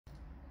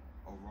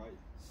right,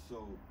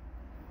 so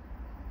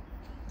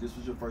this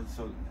was your first,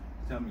 so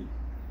tell me,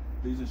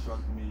 please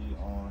instruct me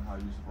on how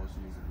you're supposed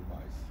to use the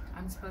device.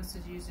 I'm supposed to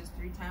use this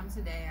 3 times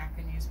a day. I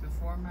can use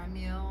before my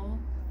meal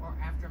or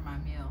after my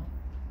meal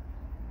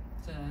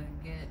to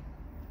get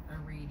a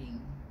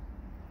reading.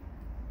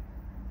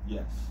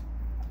 Yes,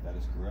 that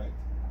is correct.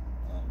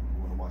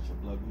 You want to watch your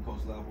blood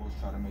glucose levels,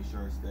 try to make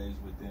sure it stays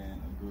within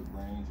a good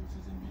range, which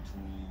is in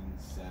between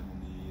 70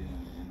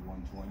 and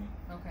 120.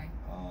 Okay.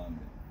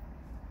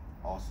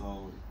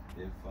 Also,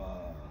 if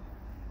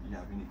you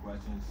have any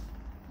questions,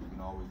 you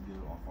can always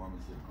give our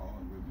pharmacy a call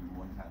and we'll be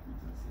more than happy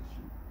to assist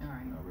you. All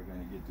right. You know, we're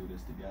going to get through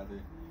this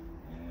together,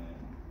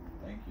 and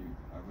thank you.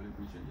 I really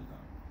appreciate your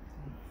time.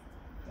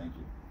 Thanks. Thank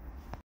you.